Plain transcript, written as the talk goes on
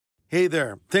Hey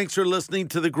there. Thanks for listening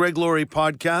to the Greg Laurie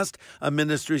Podcast, a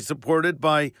ministry supported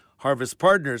by Harvest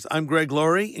Partners. I'm Greg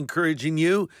Laurie, encouraging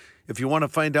you, if you want to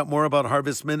find out more about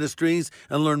Harvest Ministries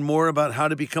and learn more about how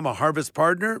to become a Harvest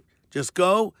Partner, just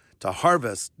go to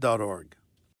harvest.org.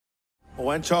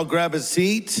 Why don't y'all grab a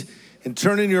seat and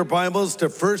turn in your Bibles to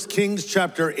 1 Kings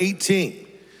chapter 18.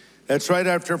 That's right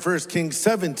after 1 Kings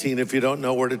 17, if you don't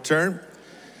know where to turn.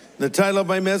 The title of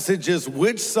my message is,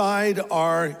 Which Side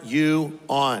Are You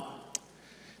On?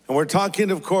 And we're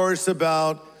talking, of course,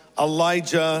 about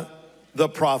Elijah the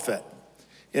prophet.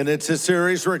 And it's a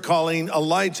series we're calling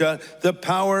Elijah, the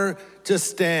Power to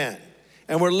Stand.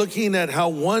 And we're looking at how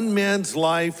one man's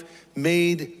life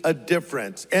made a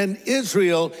difference. And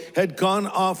Israel had gone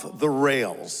off the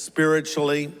rails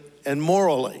spiritually and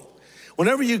morally.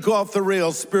 Whenever you go off the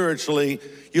rails spiritually,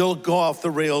 you'll go off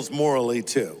the rails morally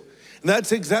too. And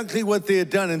that's exactly what they had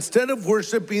done. Instead of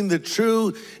worshiping the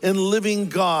true and living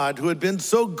God who had been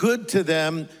so good to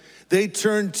them, they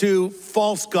turned to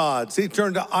false gods. They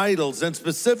turned to idols. And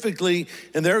specifically,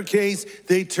 in their case,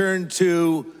 they turned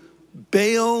to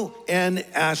Baal and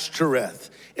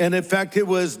Ashtoreth. And in fact, it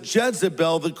was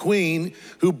Jezebel, the queen,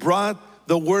 who brought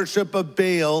the worship of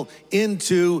Baal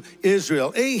into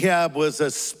Israel. Ahab was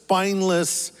a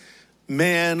spineless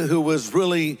man who was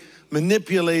really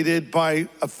manipulated by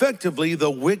effectively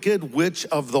the wicked witch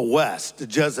of the West,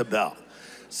 Jezebel.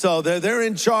 So they're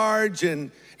in charge and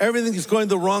everything is going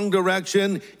the wrong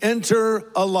direction.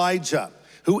 Enter Elijah,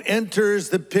 who enters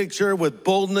the picture with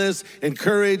boldness and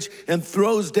courage and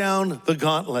throws down the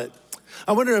gauntlet.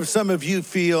 I wonder if some of you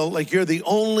feel like you're the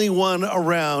only one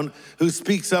around who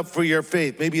speaks up for your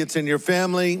faith. Maybe it's in your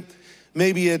family.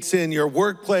 Maybe it's in your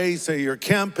workplace or your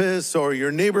campus or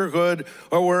your neighborhood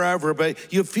or wherever,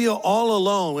 but you feel all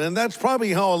alone. And that's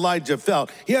probably how Elijah felt.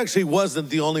 He actually wasn't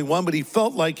the only one, but he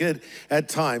felt like it at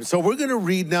times. So we're going to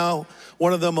read now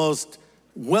one of the most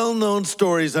well-known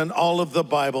stories in all of the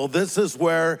Bible. This is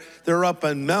where they're up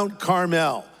on Mount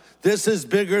Carmel. This is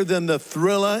bigger than the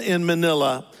Thrilla in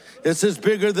Manila. This is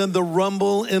bigger than the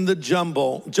rumble in the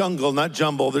jungle, not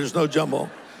jumble. There's no jumble.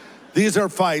 These are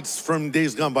fights from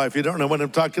days gone by, if you don't know what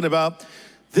I'm talking about.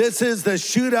 This is the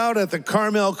shootout at the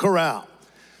Carmel Corral.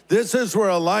 This is where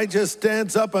Elijah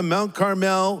stands up on Mount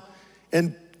Carmel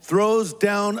and throws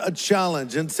down a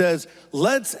challenge and says,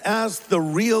 let's ask the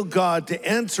real God to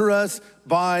answer us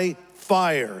by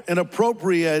fire. An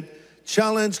appropriate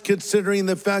challenge considering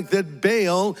the fact that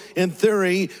Baal, in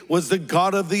theory, was the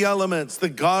god of the elements, the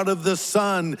god of the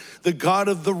sun, the god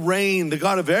of the rain, the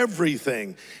god of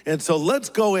everything. And so let's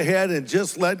go ahead and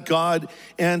just let God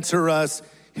answer us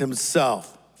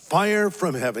himself. Fire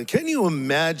from heaven. Can you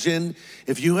imagine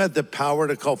if you had the power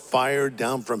to call fire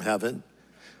down from heaven?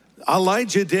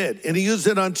 Elijah did, and he used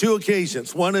it on two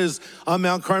occasions. One is on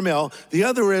Mount Carmel. The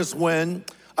other is when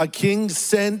a king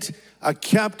sent a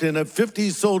captain of 50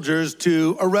 soldiers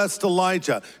to arrest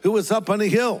Elijah, who was up on a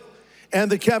hill. And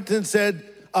the captain said,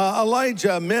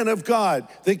 Elijah, man of God,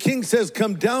 the king says,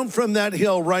 come down from that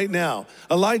hill right now.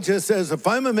 Elijah says, if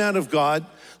I'm a man of God,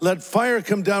 let fire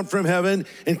come down from heaven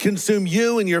and consume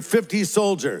you and your 50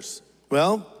 soldiers.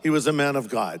 Well, he was a man of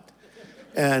God.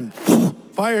 And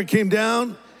fire came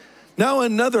down. Now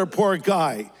another poor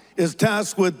guy is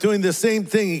tasked with doing the same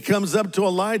thing. He comes up to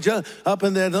Elijah up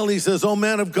in that hill. He says, oh,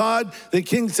 man of God, the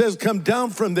king says, come down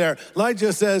from there.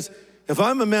 Elijah says, if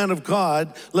I'm a man of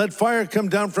God, let fire come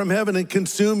down from heaven and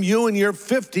consume you and your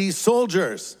 50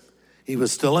 soldiers. He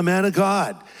was still a man of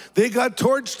God. They got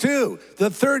torched too. The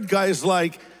third guy's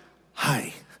like,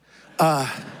 hi,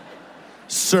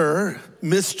 sir,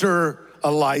 Mr.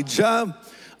 Elijah.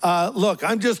 Look,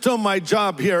 I'm just doing my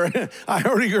job here. I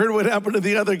already heard what happened to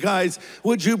the other guys.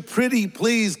 Would you pretty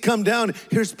please come down?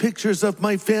 Here's pictures of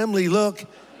my family, look.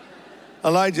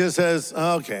 Elijah says,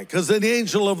 okay, because the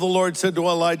angel of the Lord said to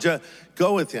Elijah,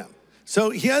 go with him.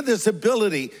 So he had this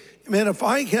ability. Man, if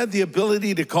I had the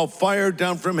ability to call fire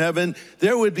down from heaven,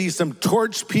 there would be some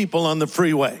torched people on the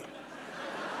freeway,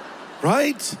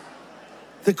 right?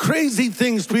 The crazy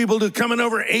things people do, coming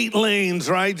over 8 lanes,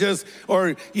 right?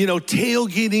 Or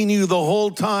tailgating you the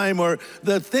whole time, or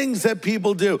the things that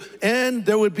people do. And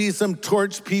there would be some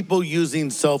torched people using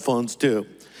cell phones too.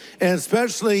 And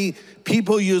especially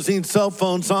people using cell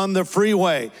phones on the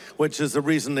freeway, which is the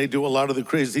reason they do a lot of the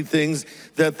crazy things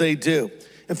that they do.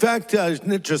 In fact,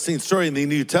 an interesting story in the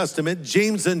New Testament,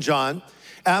 James and John,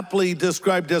 aptly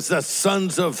described as the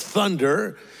sons of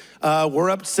thunder, were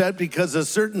upset because a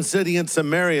certain city in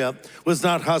Samaria was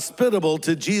not hospitable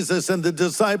to Jesus and the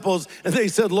disciples. And they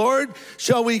said, Lord,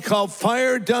 shall we call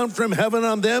fire down from heaven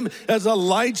on them as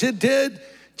Elijah did?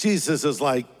 Jesus is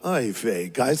like, oy vey,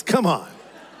 guys, come on.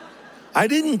 I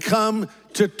didn't come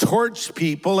to torch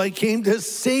people. I came to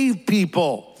save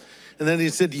people. And then he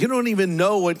said, you don't even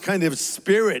know what kind of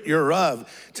spirit you're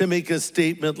of to make a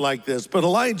statement like this. But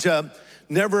Elijah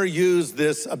never used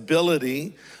this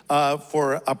ability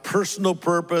for a personal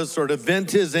purpose or to vent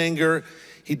his anger.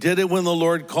 He did it when the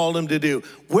Lord called him to do.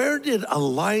 Where did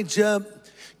Elijah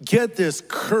get this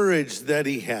courage that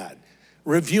he had?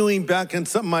 Reviewing back on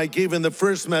something I gave in the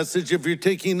first message, if you're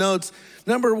taking notes,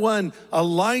 number one,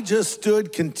 Elijah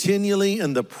stood continually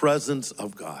in the presence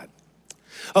of God.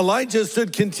 Elijah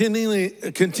stood continually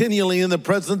in the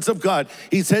presence of God.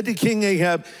 He said to King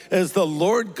Ahab, as the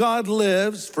Lord God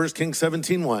lives, 1 Kings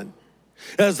 17:1,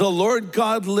 as the Lord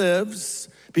God lives,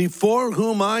 before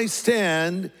whom I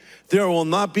stand, there will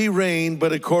not be rain,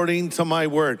 but according to my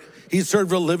word. He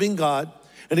served a living God,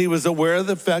 and he was aware of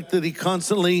the fact that he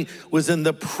constantly was in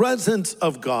the presence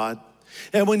of God.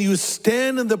 And when you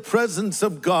stand in the presence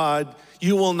of God,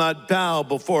 you will not bow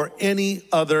before any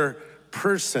other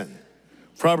person.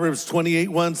 Proverbs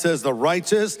 28:1 says, the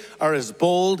righteous are as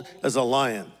bold as a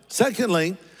lion.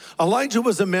 Secondly, Elijah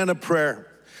was a man of prayer.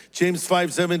 James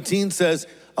 5:17 says,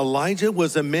 Elijah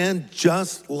was a man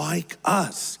just like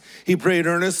us. He prayed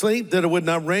earnestly that it would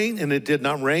not rain, and it did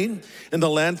not rain in the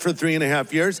land for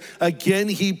 3.5 years. Again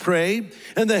he prayed,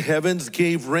 and the heavens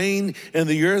gave rain, and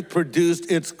the earth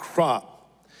produced its crop.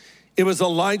 It was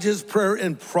Elijah's prayer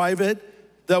in private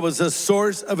that was a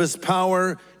source of his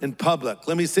power in public.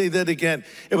 Let me say that again.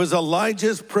 It was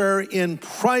Elijah's prayer in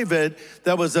private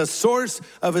that was a source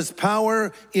of his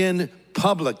power in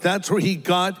public. That's where he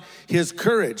got his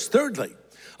courage. Thirdly,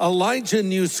 Elijah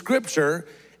knew scripture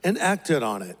and acted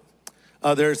on it.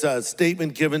 There's a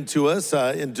statement given to us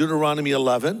in Deuteronomy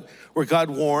 11 where God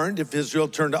warned if Israel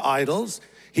turned to idols,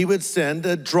 he would send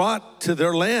a drought to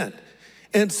their land.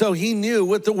 And so he knew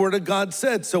what the word of God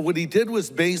said. So what he did was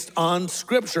based on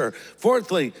scripture.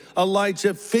 Fourthly,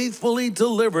 Elijah faithfully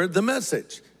delivered the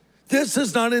message. This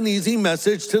is not an easy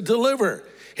message to deliver.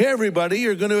 Hey, everybody,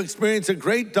 you're going to experience a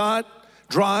great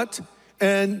drought,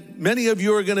 and many of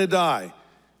you are going to die.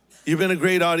 You've been a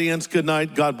great audience. Good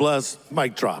night. God bless.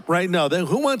 Mic drop. Right now, then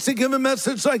who wants to give a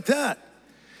message like that?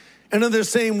 And in the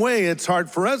same way, it's hard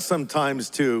for us sometimes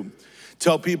to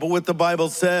tell people what the Bible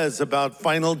says about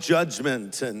final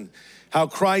judgment and how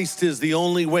Christ is the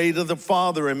only way to the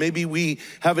Father. And maybe we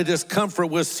have a discomfort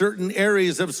with certain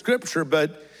areas of Scripture,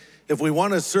 but if we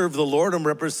want to serve the Lord and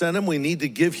represent Him, we need to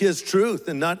give His truth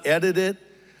and not edit it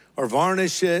or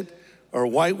varnish it or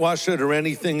whitewash it or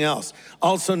anything else.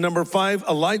 Also, number 5,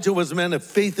 Elijah was a man of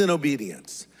faith and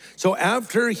obedience. So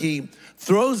after he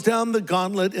throws down the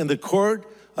gauntlet in the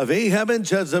court of Ahab and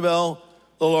Jezebel,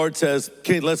 the Lord says,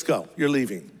 okay, let's go. You're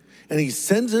leaving. And he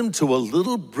sends him to a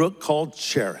little brook called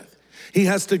Cherith. He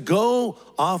has to go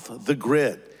off the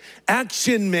grid.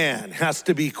 Action man has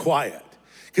to be quiet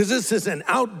because this is an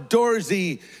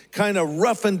outdoorsy kind of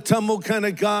rough and tumble kind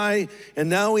of guy. And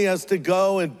now he has to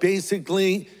go and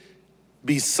basically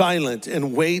be silent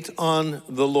and wait on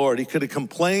the Lord. He could have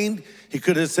complained. He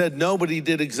could have said no, but he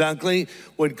did exactly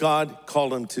what God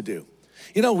called him to do.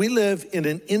 You know, we live in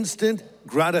an instant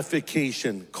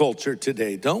gratification culture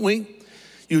today, don't we?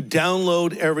 You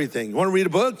download everything. You want to read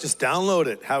a book? Just download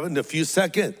it. Have it in a few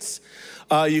seconds.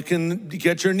 You can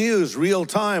get your news real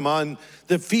time on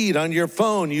the feed on your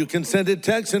phone. You can send a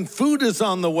text and food is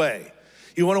on the way.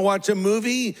 You want to watch a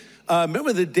movie?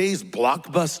 Remember the days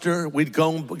Blockbuster? We'd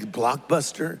go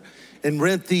Blockbuster and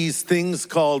rent these things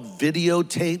called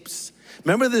videotapes.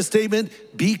 Remember the statement,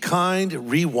 be kind,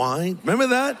 rewind? Remember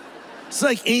that? It's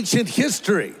like ancient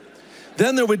history.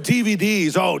 Then there were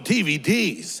DVDs,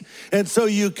 DVDs. And so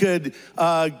you could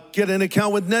get an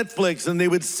account with Netflix and they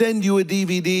would send you a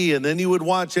DVD and then you would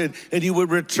watch it and you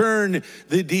would return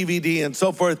the DVD and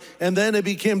so forth. And then it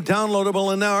became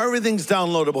downloadable and now everything's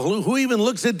downloadable. Who even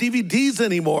looks at DVDs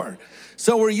anymore?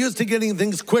 So we're used to getting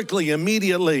things quickly,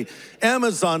 immediately.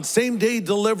 Amazon, same day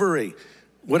delivery.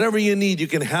 Whatever you need, you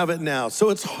can have it now. So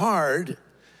it's hard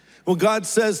when God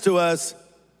says to us,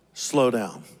 slow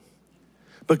down.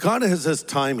 But God has His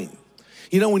timing.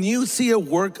 You know, when you see a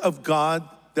work of God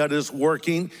that is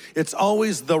working, it's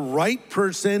always the right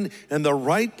person in the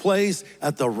right place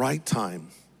at the right time.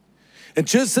 And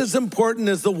just as important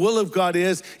as the will of God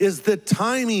is the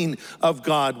timing of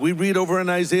God. We read over in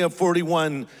Isaiah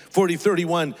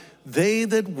 40:31, they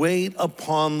that wait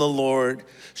upon the Lord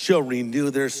shall renew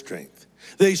their strength.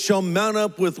 They shall mount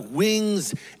up with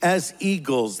wings as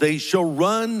eagles. They shall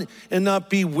run and not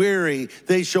be weary.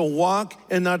 They shall walk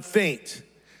and not faint.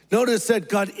 Notice that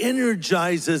God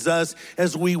energizes us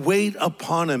as we wait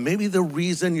upon Him. Maybe the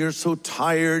reason you're so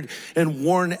tired and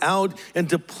worn out and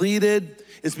depleted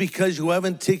is because you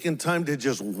haven't taken time to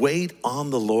just wait on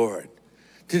the Lord,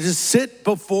 to just sit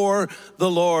before the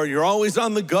Lord. You're always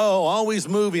on the go, always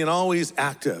moving, always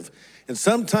active. And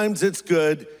sometimes it's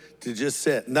good to just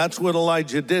sit. And that's what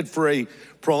Elijah did for a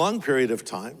prolonged period of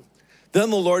time. Then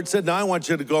the Lord said, now I want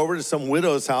you to go over to some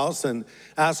widow's house and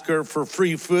ask her for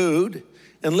free food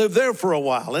and live there for a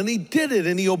while. And he did it,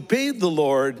 and he obeyed the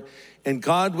Lord, and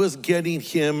God was getting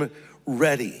him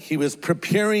ready. He was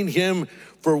preparing him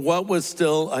for what was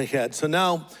still ahead. So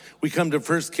now we come to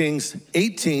 1 Kings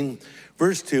 18,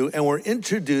 verse 2, and we're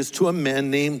introduced to a man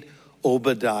named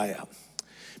Obadiah.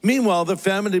 Meanwhile, the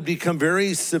famine had become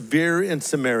very severe in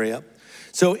Samaria.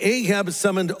 So Ahab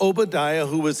summoned Obadiah,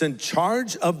 who was in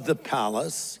charge of the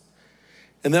palace.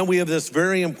 And then we have this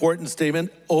very important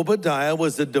statement. Obadiah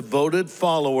was a devoted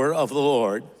follower of the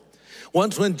Lord.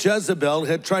 Once when Jezebel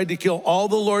had tried to kill all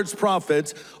the Lord's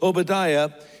prophets,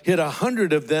 Obadiah hid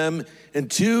 100 of them in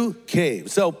 2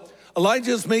 caves. So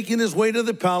Elijah's making his way to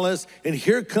the palace, and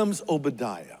here comes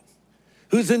Obadiah,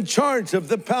 who's in charge of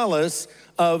the palace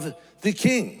of the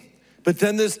king. But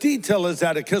then this detail is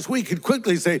added, because we could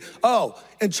quickly say, oh,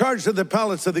 in charge of the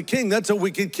palace of the king, that's a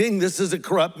wicked king, this is a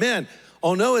corrupt man.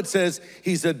 Oh no, it says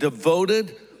he's a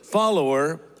devoted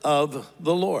follower of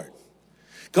the Lord.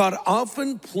 God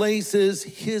often places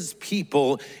his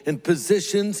people in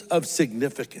positions of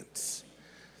significance.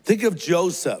 Think of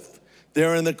Joseph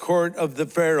there in the court of the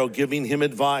Pharaoh giving him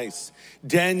advice.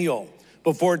 Daniel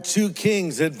before 2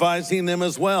 kings advising them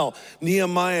as well.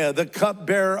 Nehemiah, the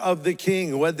cupbearer of the king,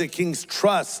 who had the king's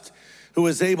trust, who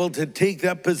was able to take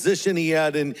that position he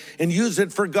had and use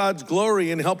it for God's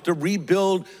glory and help to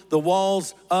rebuild the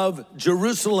walls of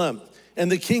Jerusalem.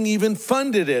 And the king even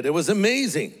funded it. It was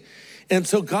amazing. And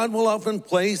so God will often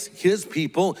place his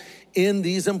people in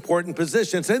these important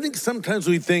positions. I think sometimes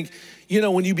we think,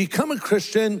 when you become a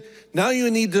Christian, now you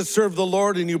need to serve the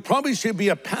Lord, and you probably should be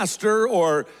a pastor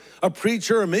or a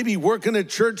preacher, or maybe work in a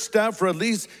church staff, or at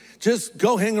least just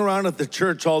go hang around at the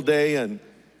church all day and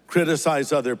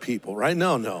criticize other people, right?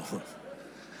 No.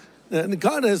 And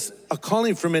God has a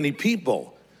calling for many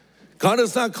people. God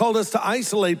has not called us to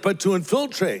isolate, but to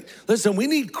infiltrate. Listen, we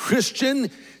need Christian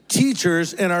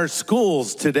teachers in our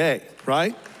schools today,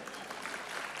 right?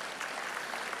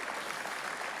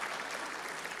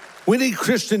 We need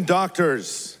Christian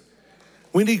doctors.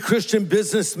 We need Christian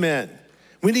businessmen.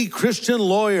 We need Christian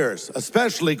lawyers,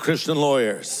 especially Christian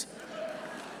lawyers.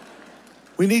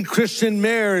 We need Christian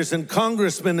mayors and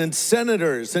congressmen and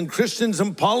senators and Christians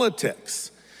in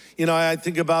politics. I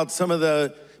think about some of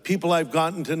the people I've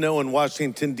gotten to know in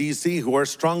Washington, D.C. who are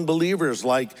strong believers,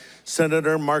 like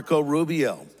Senator Marco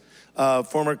Rubio,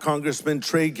 former Congressman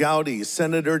Trey Gowdy,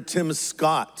 Senator Tim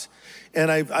Scott. And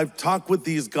I've talked with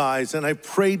these guys, and I've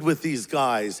prayed with these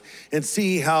guys and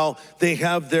see how they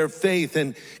have their faith.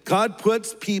 And God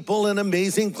puts people in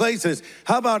amazing places.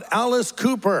 How about Alice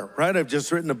Cooper, right? I've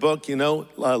just written a book,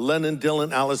 Lennon,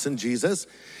 Dylan, Alice, and Jesus.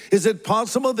 Is it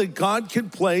possible that God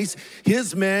could place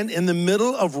his man in the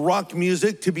middle of rock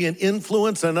music to be an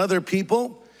influence on other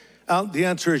people? The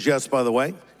answer is yes, by the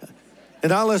way.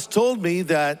 And Alice told me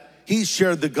that he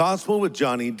shared the gospel with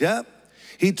Johnny Depp.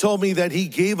 He told me that he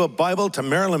gave a Bible to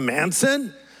Marilyn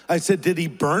Manson. I said, did he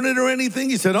burn it or anything?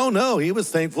 He said, oh no, he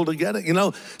was thankful to get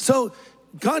it, So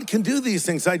God can do these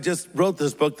things. I just wrote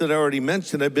this book that I already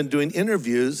mentioned. I've been doing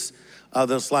interviews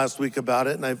this last week about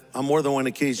it. And on more than one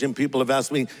occasion, people have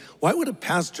asked me, why would a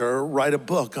pastor write a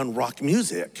book on rock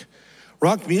music?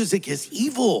 Rock music is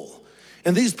evil.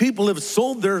 And these people have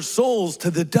sold their souls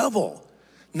to the devil.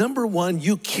 Number one,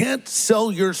 you can't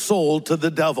sell your soul to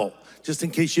the devil, just in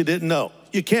case you didn't know.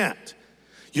 You can't.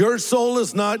 Your soul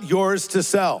is not yours to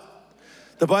sell.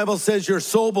 The Bible says your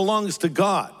soul belongs to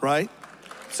God, right?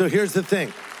 So here's the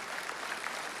thing.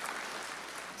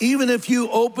 Even if you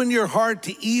open your heart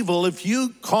to evil, if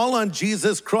you call on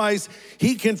Jesus Christ,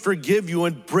 he can forgive you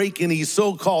and break any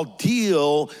so-called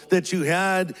deal that you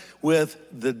had with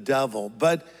the devil.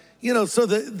 But, I said,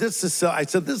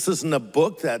 this isn't a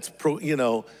book that's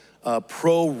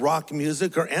pro-rock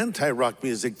music or anti-rock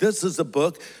music. This is a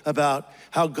book about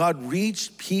how God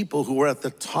reached people who were at the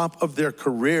top of their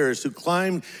careers, who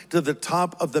climbed to the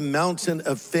top of the mountain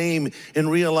of fame and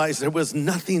realized there was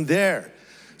nothing there.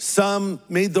 Some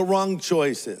made the wrong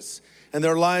choices, and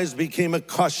their lives became a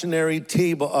cautionary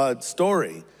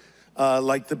story.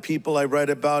 Like the people I write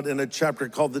about in a chapter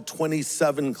called the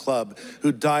 27 Club,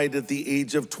 who died at the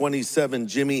age of 27.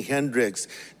 Jimi Hendrix,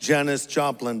 Janis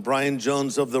Joplin, Brian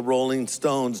Jones of the Rolling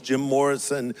Stones, Jim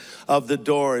Morrison of the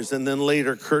Doors, and then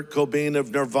later Kurt Cobain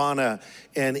of Nirvana,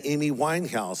 and Amy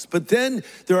Winehouse. But then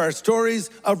there are stories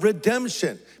of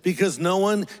redemption because no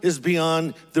one is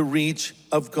beyond the reach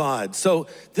of God. So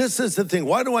this is the thing.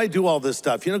 Why do I do all this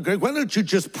stuff? You know, Greg, why don't you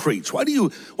just preach? Why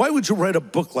would you write a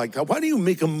book like that? Why do you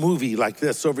make a movie like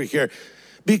this over here?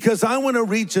 Because I want to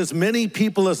reach as many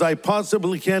people as I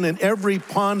possibly can in every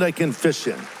pond I can fish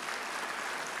in.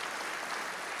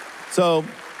 So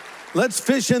let's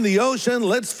fish in the ocean.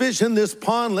 Let's fish in this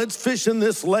pond. Let's fish in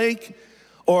this lake.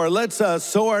 Or let's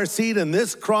sow our seed in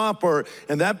this crop or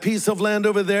in that piece of land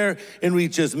over there and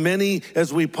reach as many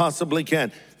as we possibly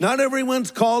can. Not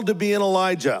everyone's called to be an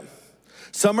Elijah.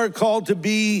 Some are called to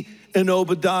be an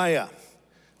Obadiah.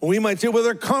 We might say, well,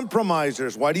 they're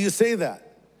compromisers. Why do you say that?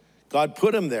 God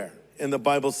put him there. And the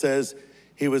Bible says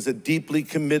he was a deeply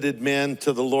committed man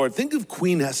to the Lord. Think of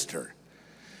Queen Esther.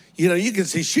 You know, you can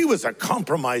see she was a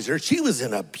compromiser. She was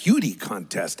in a beauty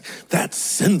contest. That's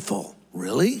sinful.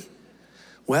 Really?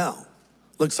 Well,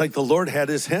 looks like the Lord had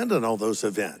his hand on all those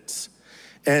events.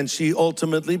 And she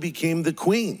ultimately became the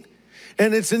queen.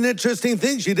 And it's an interesting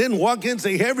thing. She didn't walk in and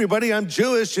say, hey, everybody, I'm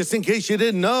Jewish, just in case you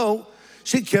didn't know.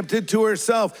 She kept it to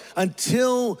herself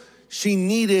until she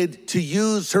needed to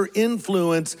use her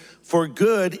influence for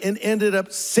good and ended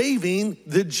up saving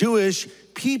the Jewish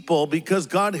people because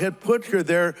God had put her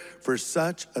there for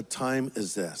such a time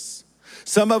as this.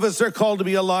 Some of us are called to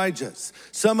be Elijahs.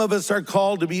 Some of us are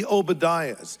called to be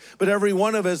Obadiahs. But every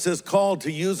one of us is called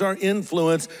to use our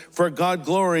influence for God's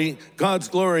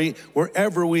glory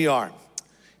wherever we are.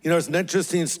 You know, it's an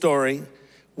interesting story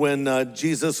when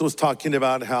Jesus was talking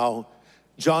about how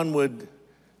John would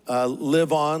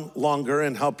live on longer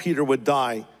and how Peter would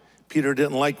die. Peter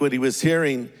didn't like what he was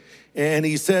hearing. And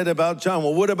he said about John,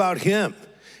 well, what about him?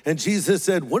 And Jesus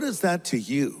said, what is that to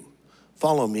you?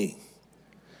 Follow me.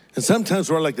 And sometimes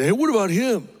we're like, hey, what about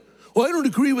him? Well, I don't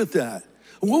agree with that.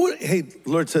 Hey,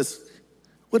 Lord says,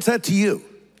 what's that to you?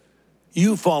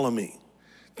 You follow me.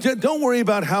 Don't worry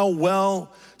about how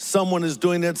well someone is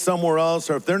doing it somewhere else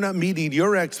or if they're not meeting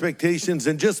your expectations,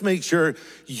 and just make sure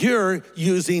you're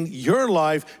using your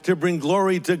life to bring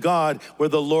glory to God where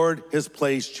the Lord has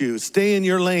placed you. Stay in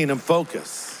your lane and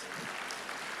focus.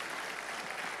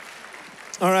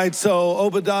 All right, so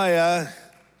Obadiah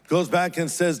goes back and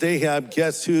says to Ahab,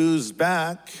 guess who's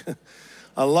back?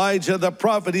 Elijah the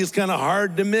prophet. He's kind of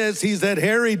hard to miss. He's that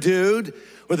hairy dude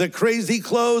with the crazy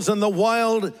clothes and the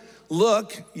wild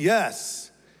look.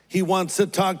 Yes, he wants to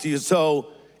talk to you. So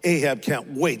Ahab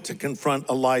can't wait to confront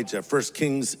Elijah. 1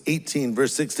 Kings 18,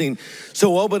 verse 16.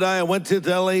 So Obadiah went to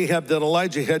tell Ahab that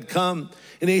Elijah had come,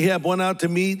 and Ahab went out to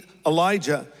meet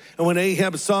Elijah. And when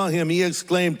Ahab saw him, he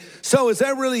exclaimed, so is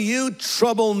that really you,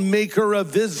 troublemaker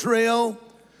of Israel?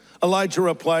 Elijah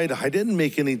replied, I didn't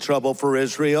make any trouble for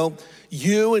Israel.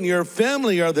 You and your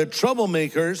family are the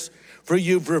troublemakers, for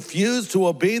you've refused to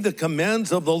obey the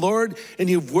commands of the Lord, and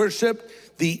you've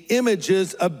worshiped the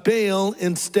images of Baal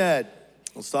instead.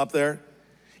 We'll stop there.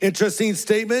 Interesting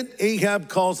statement. Ahab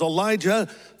calls Elijah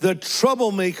the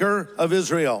troublemaker of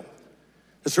Israel.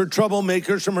 This word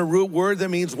troublemaker is from a root word that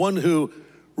means one who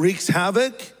wreaks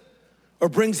havoc or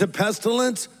brings a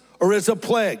pestilence or is a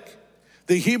plague.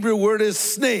 The Hebrew word is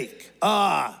snake.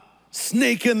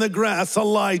 Snake in the grass,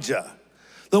 Elijah.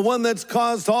 The one that's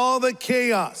caused all the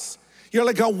chaos. You're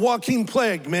like a walking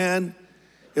plague, man.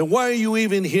 And why are you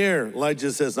even here?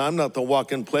 Elijah says, I'm not the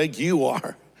walking plague, you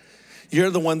are. You're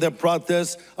the one that brought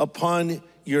this upon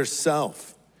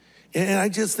yourself. And I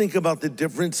just think about the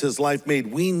differences life made.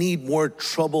 We need more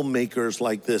troublemakers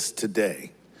like this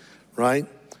today, right?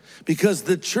 Because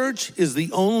the church is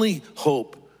the only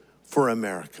hope for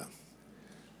America.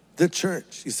 The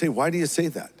church. You say, why do you say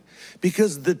that?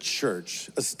 Because the church,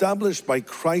 established by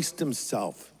Christ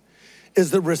himself,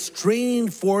 is the restraining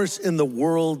force in the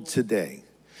world today.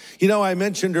 You know, I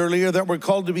mentioned earlier that we're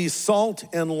called to be salt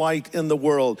and light in the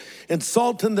world. And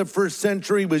salt in the first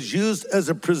century was used as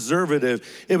a preservative.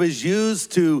 It was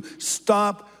used to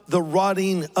stop the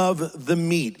rotting of the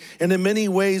meat. And in many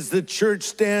ways, the church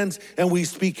stands and we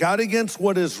speak out against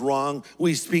what is wrong.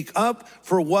 We speak up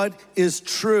for what is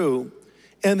true.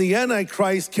 And the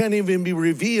Antichrist can't even be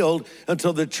revealed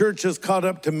until the church is caught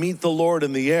up to meet the Lord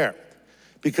in the air.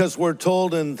 Because we're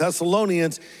told in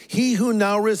Thessalonians, he who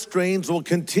now restrains will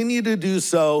continue to do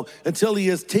so until he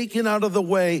is taken out of the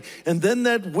way. And then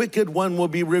that wicked one will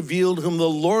be revealed, whom the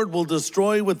Lord will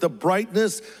destroy with the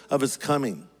brightness of his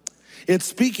coming. It's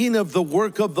speaking of the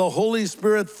work of the Holy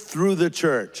Spirit through the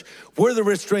church. We're the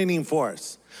restraining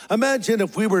force. Imagine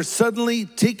if we were suddenly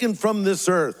taken from this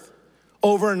earth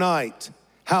overnight.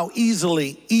 How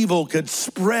easily evil could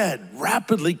spread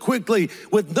rapidly, quickly,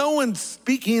 with no one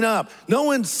speaking up, no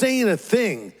one saying a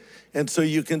thing. And so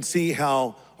you can see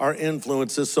how our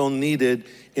influence is so needed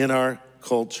in our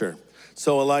culture.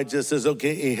 So Elijah says, okay,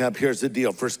 Ahab, here's the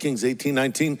deal. 1 Kings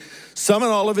 18:19, summon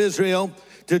all of Israel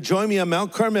to join me on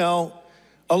Mount Carmel,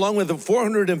 along with the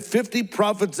 450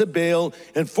 prophets of Baal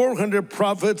and 400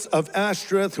 prophets of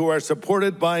Ashtoreth who are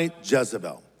supported by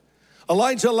Jezebel.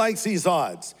 Elijah likes these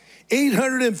odds,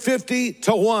 850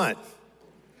 to 1.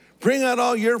 Bring out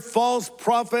all your false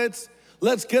prophets.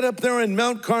 Let's get up there in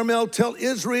Mount Carmel, tell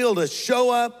Israel to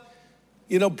show up,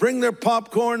 bring their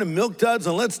popcorn and milk duds,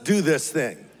 and let's do this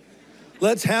thing.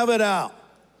 Let's have it out.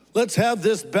 Let's have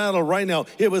this battle right now.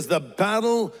 It was the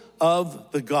battle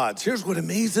of the gods. Here's what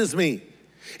amazes me,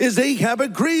 is Ahab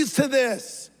agrees to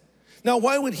this. Now,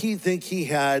 why would he think he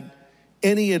had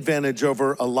any advantage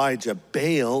over Elijah?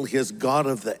 Baal, his god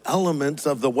of the elements,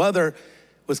 of the weather,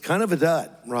 was kind of a dud,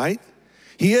 right?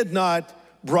 He had not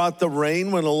brought the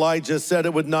rain when Elijah said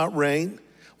it would not rain.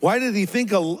 Why did he think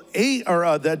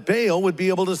that Baal would be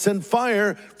able to send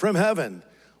fire from heaven?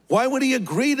 Why would he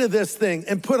agree to this thing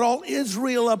and put all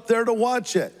Israel up there to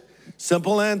watch it?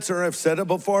 Simple answer, I've said it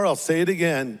before, I'll say it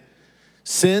again.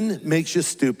 Sin makes you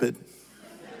stupid.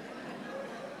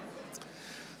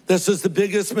 This is the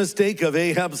biggest mistake of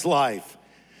Ahab's life,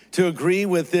 to agree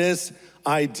with this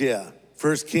idea.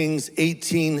 1 Kings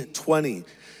 18:20.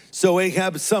 So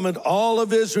Ahab summoned all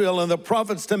of Israel and the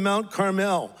prophets to Mount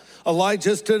Carmel.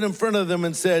 Elijah stood in front of them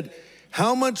and said,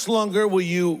 how much longer will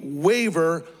you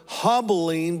waver,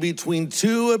 hobbling between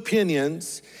two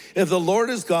opinions? If the Lord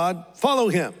is God, follow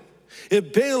him.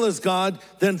 If Baal is God,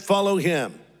 then follow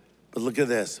him. But look at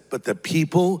this. But the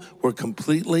people were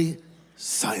completely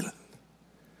silent.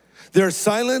 Their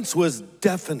silence was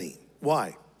deafening.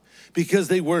 Why? Because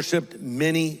they worshiped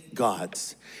many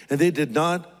gods and they did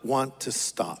not want to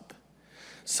stop.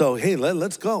 So, hey,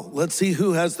 let's go. Let's see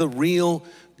who has the real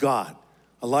God.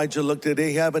 Elijah looked at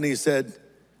Ahab and he said,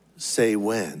 say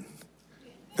when.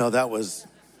 No, that was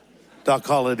Doc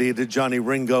Holliday to Johnny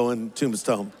Ringo and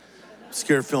Tombstone.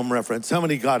 Scare film reference. How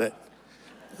many got it?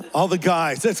 All the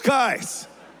guys. It's guys.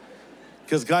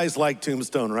 Because guys like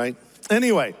Tombstone, right?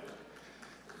 Anyway.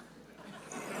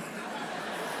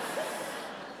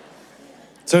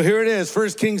 So here it is, 1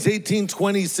 Kings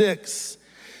 18:26.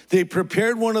 They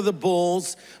prepared one of the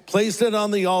bulls, placed it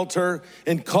on the altar,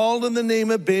 and called in the name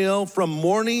of Baal from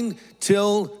morning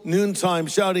till noontime,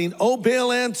 shouting, "O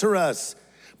Baal, answer us."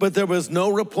 But there was no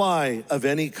reply of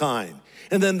any kind.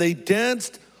 And then they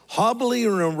danced, hobbling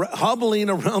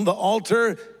around the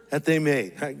altar that they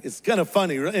made. It's kind of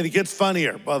funny, and it gets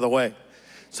funnier, by the way.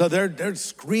 So they're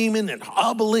screaming and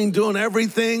hobbling, doing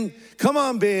everything. Come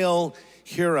on, Baal,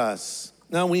 hear us.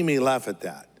 Now, we may laugh at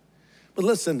that, but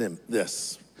listen to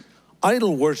this.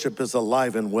 Idol worship is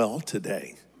alive and well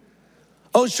today.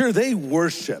 Oh, sure, they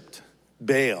worshiped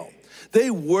Baal.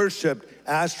 They worshiped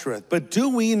Ashtoreth, but do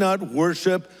we not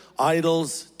worship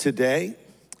idols today?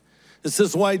 This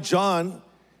is why John,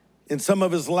 in some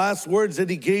of his last words that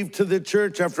he gave to the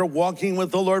church after walking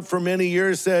with the Lord for many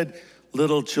years, said,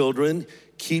 "Little children,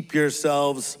 keep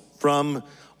yourselves from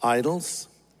idols."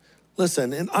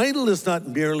 Listen, an idol is not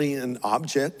merely an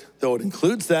object, though it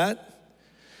includes that.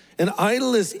 An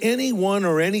idol is anyone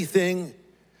or anything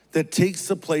that takes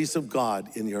the place of God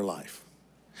in your life.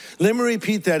 Let me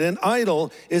repeat that. An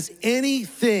idol is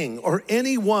anything or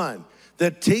anyone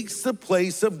that takes the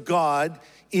place of God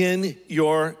in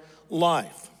your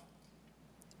life.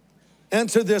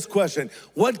 Answer this question.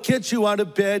 What gets you out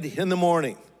of bed in the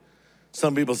morning?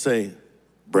 Some people say,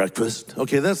 breakfast.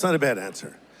 Okay, that's not a bad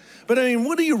answer. But I mean,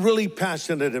 what are you really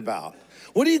passionate about?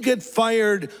 What do you get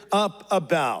fired up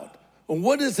about?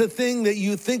 What is the thing that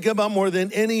you think about more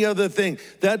than any other thing?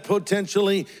 That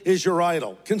potentially is your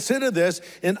idol. Consider this,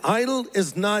 an idol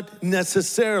is not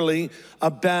necessarily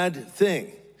a bad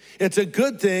thing. It's a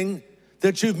good thing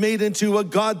that you've made into a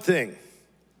God thing.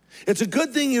 It's a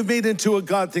good thing you've made into a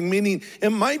God thing, meaning it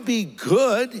might be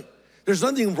good. There's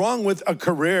nothing wrong with a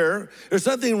career. There's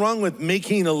nothing wrong with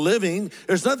making a living.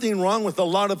 There's nothing wrong with a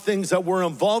lot of things that we're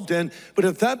involved in. But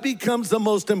if that becomes the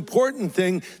most important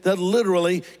thing, that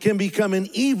literally can become an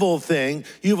evil thing,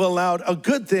 you've allowed a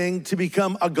good thing to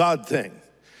become a God thing.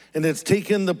 And it's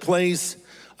taken the place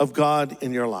of God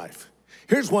in your life.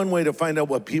 Here's one way to find out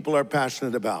what people are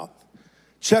passionate about.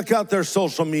 Check out their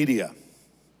social media.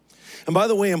 And by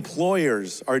the way,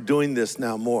 employers are doing this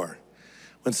now more.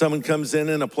 When someone comes in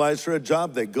and applies for a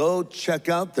job, they go check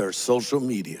out their social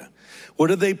media. What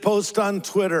do they post on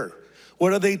Twitter? What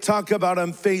do they talk about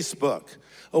on Facebook?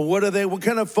 Or what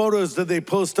kind of photos do they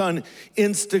post on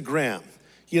Instagram?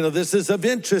 You know, this is of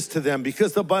interest to them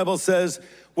because the Bible says,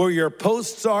 where your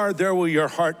posts are, there will your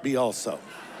heart be also.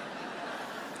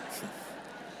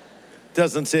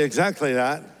 Doesn't say exactly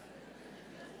that.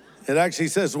 It actually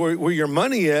says where your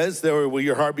money is, there will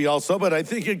your heart be also, but I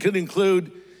think it could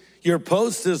include your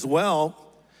posts as well.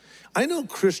 I know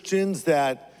Christians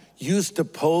that used to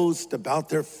post about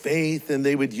their faith, and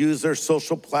they would use their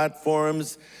social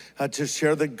platforms to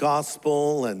share the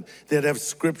gospel, and they'd have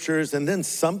scriptures, and then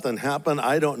something happened,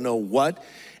 I don't know what,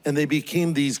 and they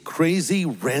became these crazy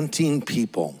ranting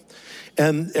people.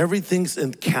 And everything's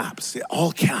in caps,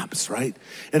 all caps, right?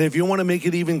 And if you want to make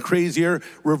it even crazier,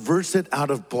 reverse it out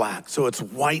of black. So it's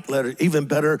white letters, even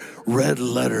better, red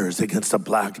letters against a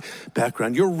black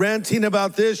background. You're ranting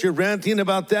about this, you're ranting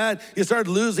about that. You start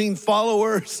losing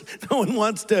followers. No one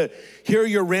wants to hear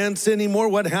your rants anymore.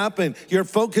 What happened? Your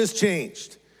focus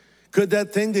changed. Could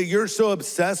that thing that you're so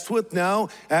obsessed with now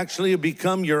actually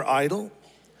become your idol?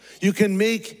 You can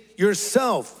make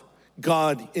yourself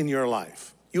God in your life.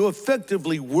 You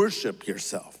effectively worship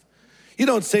yourself. You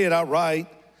don't say it outright,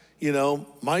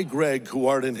 my Greg who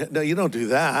art in heaven. No, you don't do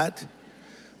that.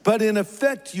 But in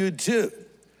effect, you do.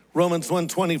 Romans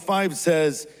 1:25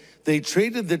 says, they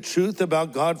traded the truth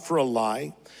about God for a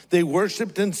lie. They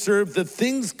worshiped and served the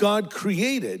things God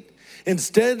created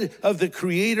instead of the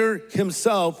Creator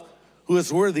himself, who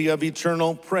is worthy of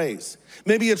eternal praise.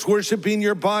 Maybe it's worshiping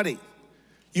your body.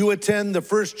 You attend the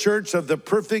First Church of the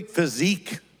Perfect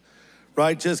Physique,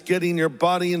 right? Just getting your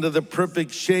body into the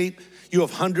perfect shape. You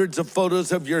have hundreds of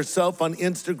photos of yourself on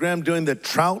Instagram doing the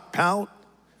trout pout.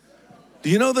 Do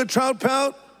you know the trout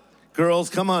pout? Girls,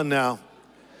 come on now.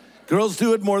 Girls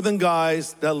do it more than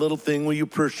guys. That little thing where you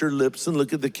purse your lips and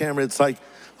look at the camera. It's like,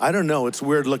 I don't know, it's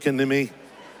weird looking to me.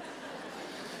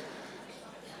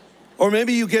 Or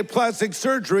maybe you get plastic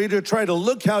surgery to try to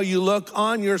look how you look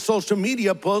on your social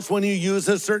media posts when you use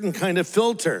a certain kind of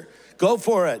filter. Go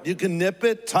for it. You can nip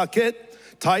it, tuck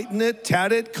it, tighten it,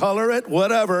 tat it, color it,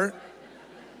 whatever.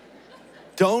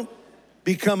 Don't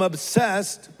become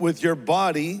obsessed with your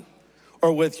body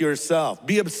or with yourself.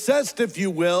 Be obsessed, if you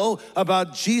will,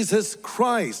 about Jesus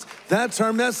Christ. That's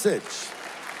our message.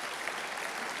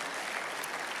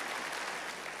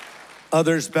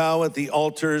 Others bow at the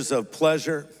altars of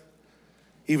pleasure,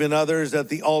 even others at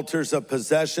the altars of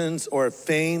possessions or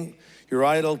fame. Your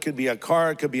idol could be a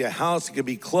car, it could be a house, it could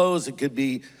be clothes, it could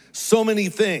be so many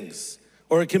things,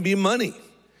 or it can be money.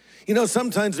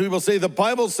 Sometimes people say the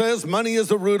Bible says money is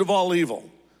the root of all evil.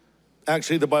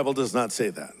 Actually, the Bible does not say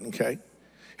that, okay?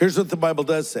 Here's what the Bible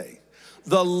does say.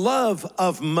 The love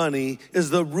of money is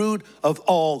the root of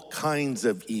all kinds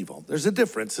of evil. There's a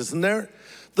difference, isn't there?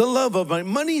 The love of money.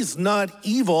 Money is not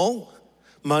evil.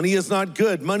 Money is not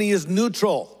good. Money is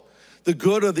neutral. The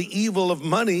good or the evil of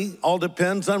money all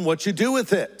depends on what you do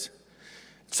with it.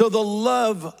 So the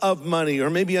love of money, or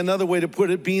maybe another way to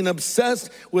put it, being obsessed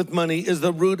with money is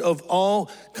the root of all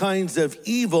kinds of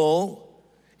evil.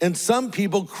 And some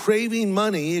people craving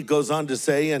money, it goes on to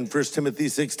say in 1 Timothy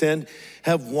 6:10,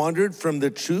 have wandered from the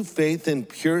true faith and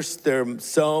pierced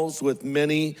themselves with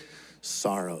many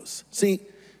sorrows. See,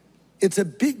 it's a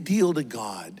big deal to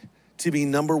God to be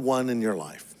number one in your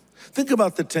life. Think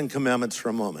about the 10 Commandments for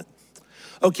a moment.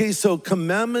 Okay, so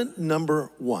commandment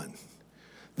number 1,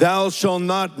 thou shalt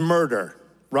not murder,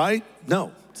 right?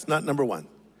 No, it's not number 1.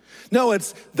 No,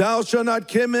 it's thou shalt not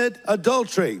commit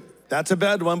adultery. That's a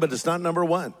bad one, but it's not number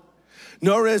 1.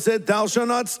 Nor is it thou shalt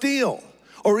not steal,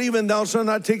 or even thou shalt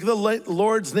not take the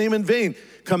Lord's name in vain.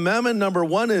 Commandment number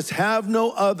 1 is have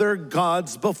no other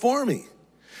gods before me.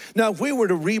 Now, if we were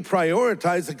to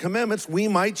reprioritize the commandments, we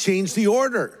might change the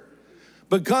order.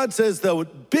 But God says the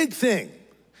big thing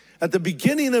at the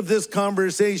beginning of this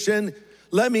conversation,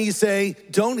 let me say,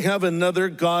 don't have another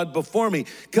God before me.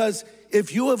 Because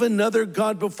if you have another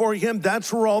God before him,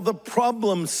 that's where all the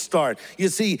problems start. You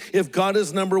see, if God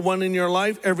is number 1 in your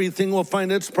life, everything will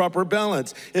find its proper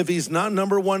balance. If he's not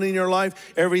number 1 in your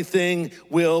life, everything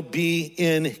will be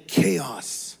in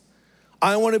chaos.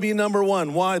 I want to be number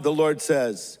 1. Why? The Lord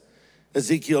says,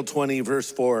 Ezekiel 20,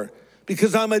 verse 4,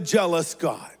 because I'm a jealous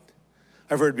God.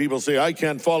 I've heard people say, I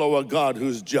can't follow a God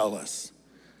who's jealous.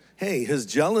 Hey, his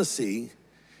jealousy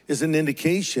is an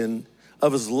indication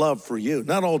of his love for you.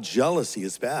 Not all jealousy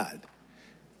is bad.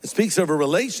 It speaks of a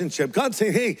relationship. God's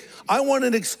saying, hey, I want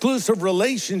an exclusive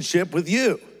relationship with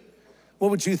you.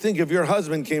 What would you think if your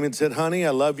husband came and said, honey,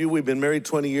 I love you. We've been married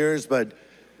 20 years, but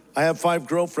I have 5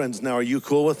 girlfriends now. Are you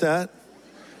cool with that?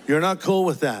 You're not cool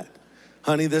with that.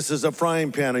 Honey, this is a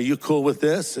frying pan. Are you cool with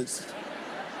this?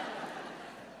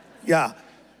 Yeah.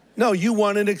 No, you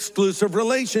want an exclusive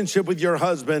relationship with your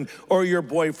husband or your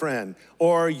boyfriend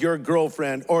or your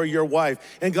girlfriend or your wife.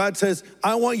 And God says,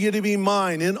 I want you to be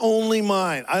mine and only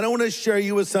mine. I don't want to share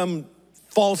you with some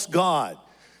false God.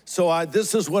 So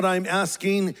this is what I'm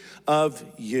asking of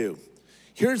you.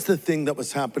 Here's the thing that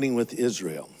was happening with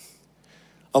Israel.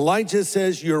 Elijah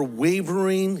says you're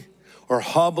wavering or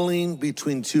hobbling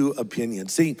between two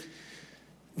opinions. See,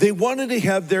 they wanted to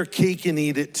have their cake and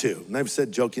eat it too. And I've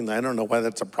said jokingly, I don't know why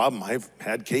that's a problem. I've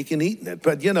had cake and eaten it.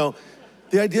 But the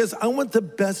idea is I want the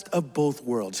best of both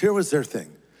worlds. Here was their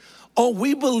thing. Oh,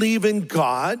 we believe in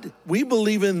God. We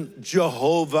believe in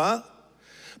Jehovah.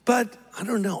 But I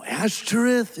don't know,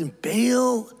 Ashtoreth and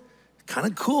Baal, kind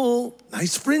of cool,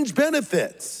 nice fringe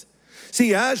benefits.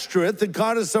 See, Ashtoreth, the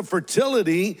goddess of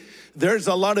fertility, there's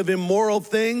a lot of immoral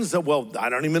things. Well, I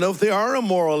don't even know if they are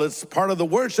immoral. It's part of the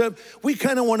worship. We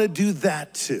kind of want to do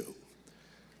that too.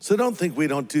 So don't think we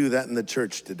don't do that in the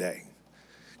church today.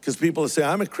 Because people say,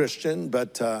 I'm a Christian,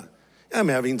 but I'm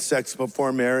having sex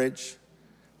before marriage.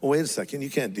 Well, wait a second, you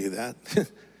can't do that.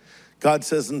 God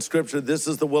says in Scripture, this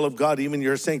is the will of God, even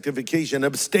your sanctification.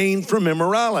 Abstain from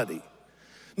immorality.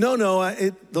 No,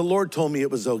 the Lord told me it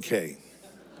was okay.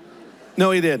 No,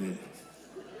 he didn't.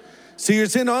 So you're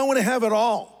saying, no, I want to have it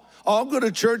all. I'll go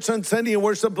to church on Sunday and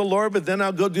worship the Lord, but then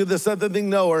I'll go do this other thing.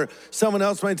 No, or someone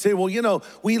else might say, well,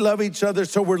 we love each other,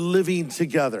 so we're living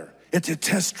together. It's a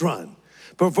test run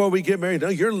before we get married. No,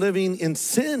 you're living in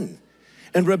sin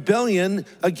and rebellion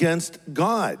against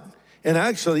God. And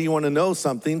actually, you want to know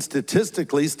something?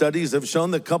 Statistically, studies have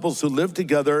shown that couples who live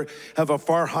together have a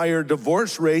far higher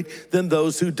divorce rate than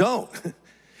those who don't.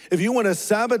 If you want to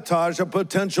sabotage a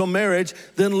potential marriage,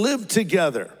 then live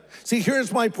together. See,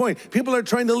 here's my point. People are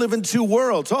trying to live in two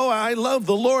worlds. Oh, I love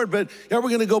the Lord, but we're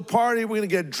going to go party, we're going to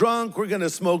get drunk, we're going to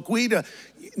smoke weed.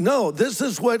 No, this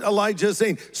is what Elijah is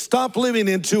saying. Stop living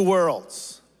in two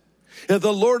worlds. If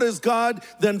the Lord is God,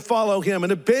 then follow him.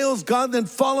 And if Baal's God, then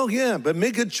follow him. But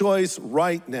make a choice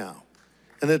right now.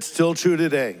 And it's still true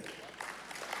today.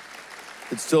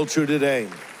 It's still true today.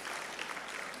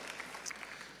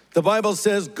 The Bible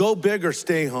says, go big or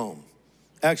stay home.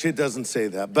 Actually, it doesn't say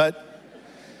that, but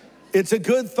it's a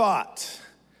good thought.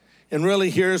 And really,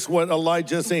 here's what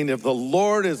Elijah is saying. If the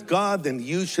Lord is God, then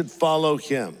you should follow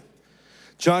him.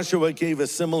 Joshua gave a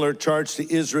similar charge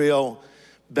to Israel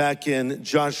back in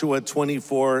Joshua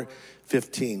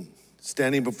 24:15.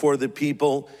 Standing before the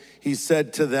people, he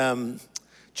said to them,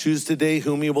 choose today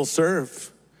whom you will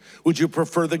serve. Would you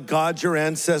prefer the gods your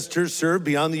ancestors served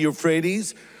beyond the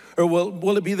Euphrates? Or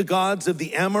will it be the gods of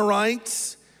the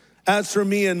Amorites? As for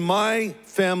me and my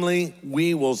family,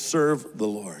 we will serve the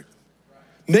Lord.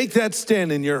 Make that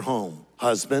stand in your home.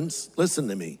 Husbands, listen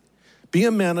to me. Be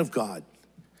a man of God.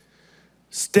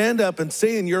 Stand up and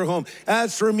say in your home,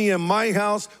 as for me and my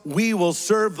house, we will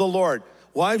serve the Lord.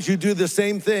 Wives, you do the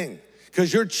same thing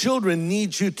because your children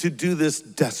need you to do this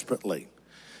desperately.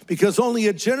 Because only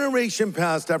a generation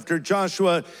passed after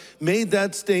Joshua made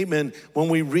that statement when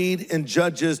we read in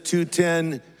Judges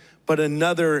 2:10, but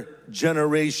another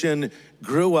generation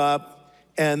grew up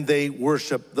and they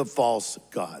worshiped the false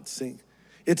gods. See,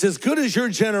 it's as good as your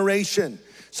generation.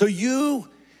 So you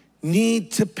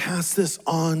need to pass this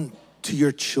on to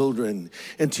your children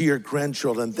and to your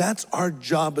grandchildren. That's our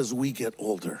job as we get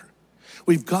older.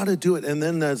 We've got to do it. And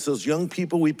then as those young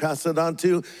people we pass it on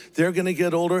to, they're going to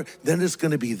get older, then it's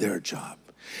going to be their job.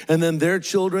 And then their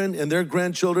children and their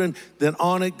grandchildren, then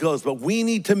on it goes. But we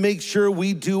need to make sure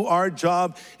we do our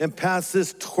job and pass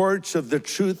this torch of the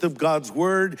truth of God's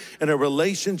word and a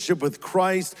relationship with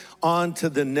Christ on to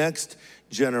the next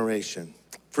generation.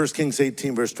 1 Kings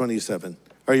 18, verse 27.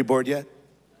 Are you bored yet?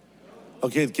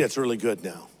 Okay, it gets really good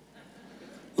now.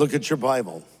 Look at your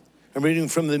Bible. I'm reading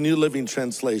from the New Living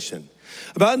Translation.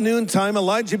 About noontime,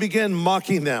 Elijah began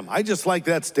mocking them. I just like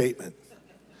that statement.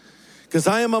 Because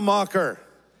I am a mocker.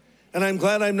 And I'm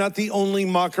glad I'm not the only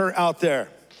mocker out there.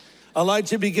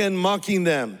 Elijah began mocking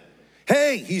them.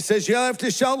 Hey, he says, you'll have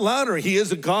to shout louder. He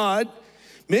is a God.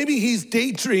 Maybe he's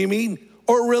daydreaming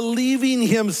or relieving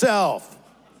himself.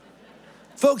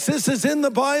 Folks, this is in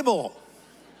the Bible.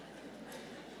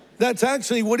 That's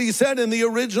actually what he said in the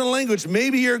original language.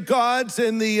 Maybe your God's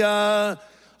in the,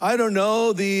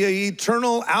 the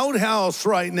eternal outhouse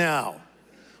right now.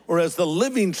 Or as the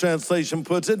Living Translation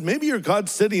puts it, maybe your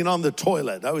God's sitting on the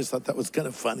toilet. I always thought that was kind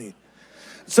of funny.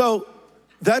 So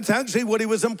that's actually what he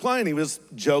was implying. He was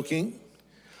joking.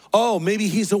 Oh, maybe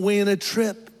he's away on a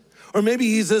trip. Or maybe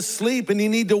he's asleep and you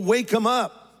need to wake him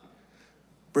up.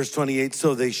 Verse 28,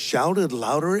 so they shouted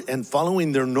louder and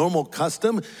following their normal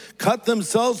custom, cut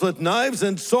themselves with knives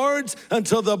and swords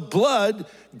until the blood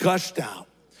gushed out.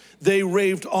 They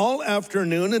raved all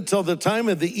afternoon until the time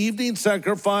of the evening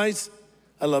sacrifice.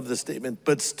 I love this statement,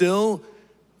 but still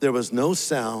there was no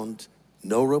sound,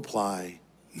 no reply,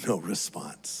 no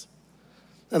response.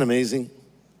 Isn't that amazing?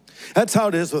 That's how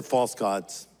it is with false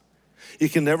gods. You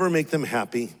can never make them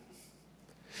happy.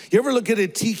 You ever look at a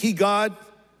tiki god?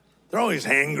 They're always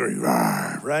angry,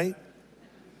 right?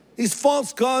 These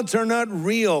false gods are not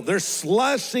real. They're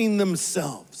slashing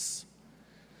themselves,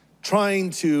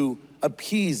 trying to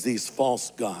appease these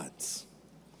false gods.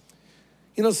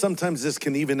 You know, sometimes this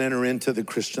can even enter into the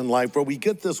Christian life where we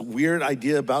get this weird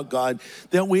idea about God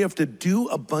that we have to do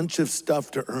a bunch of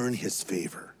stuff to earn his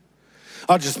favor.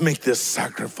 I'll just make this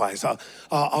sacrifice.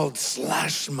 I'll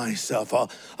slash myself.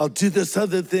 I'll do this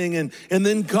other thing, and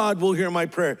then God will hear my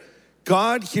prayer.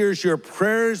 God hears your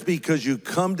prayers because you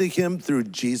come to him through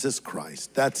Jesus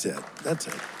Christ. That's it. That's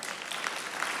it.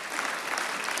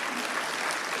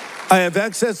 I have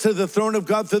access to the throne of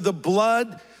God through the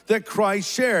blood that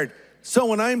Christ shared. So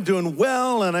when I'm doing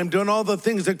well and I'm doing all the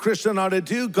things that Christian ought to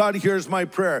do, God hears my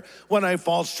prayer. When I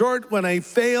fall short, when I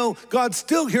fail, God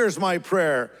still hears my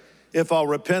prayer. If I'll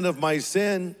repent of my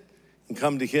sin and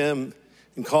come to him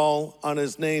and call on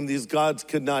his name, these gods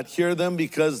could not hear them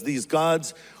because these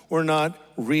gods were not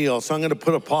real. So I'm going to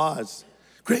put a pause.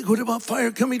 Greg, what about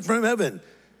fire coming from heaven?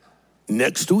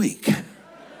 Next week.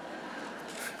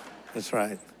 That's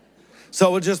right.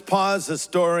 So we'll just pause the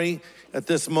story at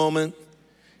this moment.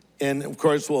 And of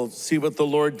course, we'll see what the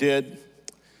Lord did.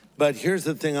 But here's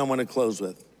the thing I want to close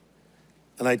with.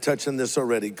 And I touched on this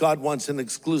already. God wants an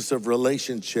exclusive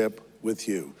relationship with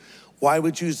you. Why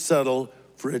would you settle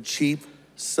for a cheap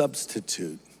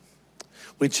substitute?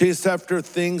 We chase after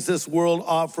things this world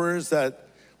offers that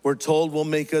we're told will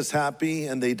make us happy,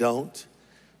 and they don't.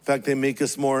 In fact, they make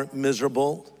us more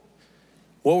miserable.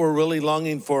 What we're really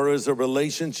longing for is a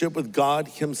relationship with God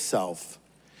himself.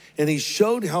 And he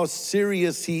showed how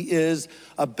serious he is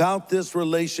about this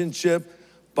relationship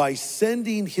by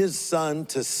sending his son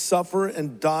to suffer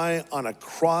and die on a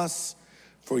cross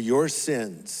for your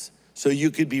sins so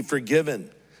you could be forgiven,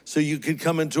 so you could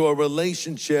come into a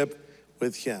relationship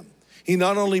with him. He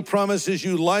not only promises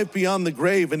you life beyond the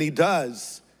grave, and he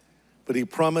does, but he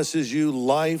promises you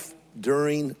life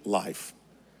during life.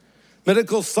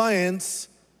 Medical science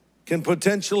can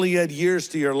potentially add years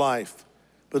to your life,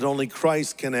 but only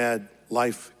Christ can add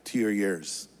life to your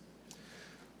years.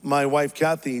 My wife,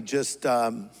 Kathy, just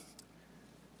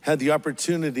had the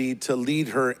opportunity to lead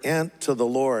her aunt to the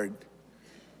Lord.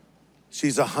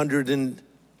 She's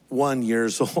 101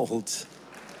 years old.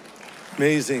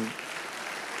 Amazing.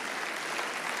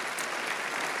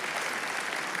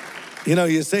 You know,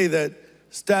 you say that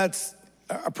stats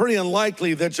are pretty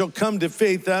unlikely that you'll come to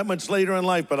faith that much later in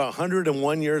life, but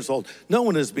 101 years old, no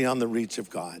one is beyond the reach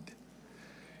of God.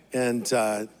 And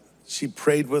she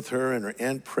prayed with her, and her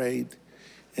aunt prayed.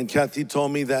 And Kathy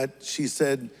told me that she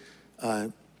said,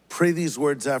 pray these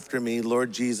words after me.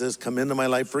 Lord Jesus, come into my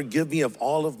life. Forgive me of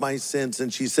all of my sins.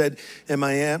 And she said, and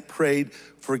my aunt prayed,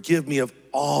 forgive me of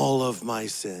all of my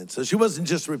sins. So she wasn't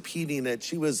just repeating it,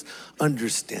 she was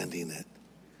understanding it.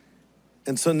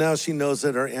 And so now she knows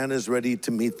that her aunt is ready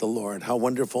to meet the Lord. How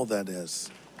wonderful that is,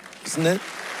 isn't it?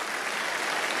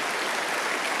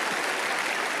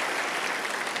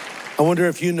 I wonder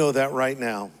if you know that right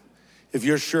now. If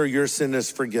you're sure your sin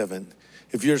is forgiven,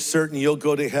 if you're certain you'll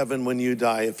go to heaven when you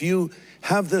die, if you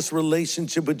have this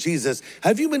relationship with Jesus,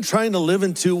 have you been trying to live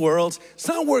in two worlds? It's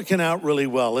not working out really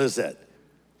well, is it?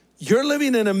 You're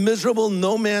living in a miserable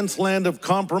no man's land of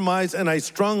compromise, and I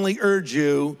strongly urge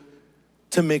you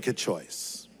to make a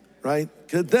choice, right?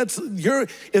 If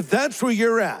that's where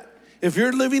you're at, if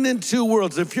you're living in two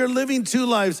worlds, if you're living two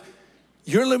lives,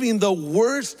 you're living the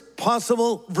worst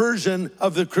possible version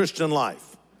of the Christian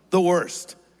life, the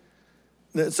worst.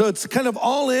 So it's kind of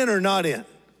all in or not in.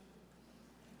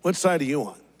 What side are you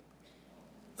on?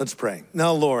 Let's pray.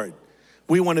 Now, Lord,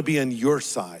 we want to be on your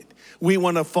side. We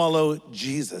want to follow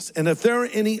Jesus. And if there are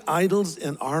any idols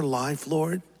in our life,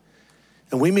 Lord,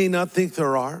 and we may not think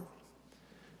there are,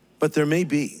 but there may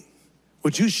be,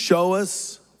 would you show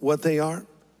us what they are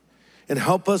and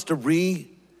help us to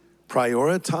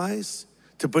reprioritize,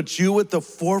 to put you at the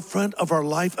forefront of our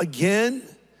life again,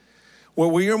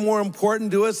 where you're more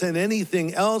important to us than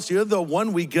anything else. You're the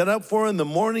one we get up for in the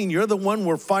morning. You're the one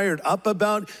we're fired up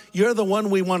about. You're the one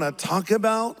we want to talk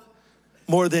about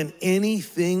more than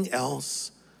anything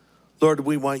else. Lord,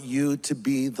 we want you to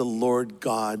be the Lord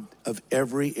God of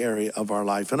every area of our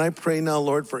life. And I pray now,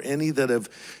 Lord, for any that have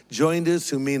joined us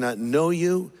who may not know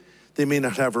you, they may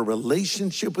not have a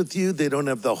relationship with you, they don't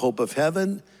have the hope of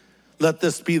heaven. Let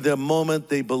this be the moment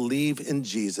they believe in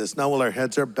Jesus. Now, while our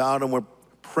heads are bowed and we're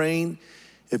praying,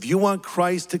 if you want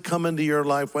Christ to come into your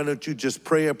life, why don't you just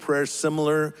pray a prayer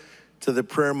similar to the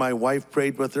prayer my wife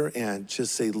prayed with her aunt?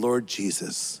 Just say, Lord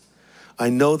Jesus, I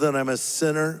know that I'm a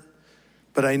sinner,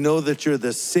 but I know that you're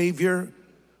the Savior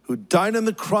who died on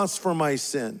the cross for my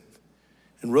sin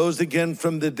and rose again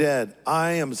from the dead.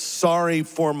 I am sorry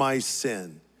for my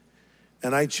sin,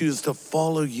 and I choose to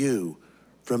follow you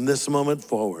from this moment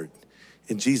forward.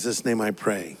 In Jesus' name I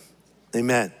pray.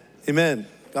 Amen. Amen.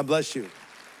 God bless you.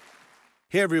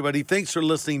 Hey, everybody. Thanks for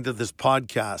listening to this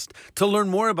podcast. To learn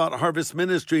more about Harvest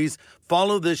Ministries,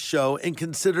 follow this show and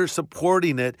consider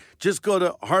supporting it. Just go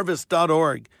to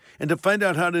harvest.org. And to find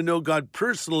out how to know God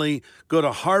personally, go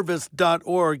to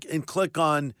harvest.org and click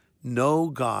on Know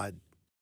God.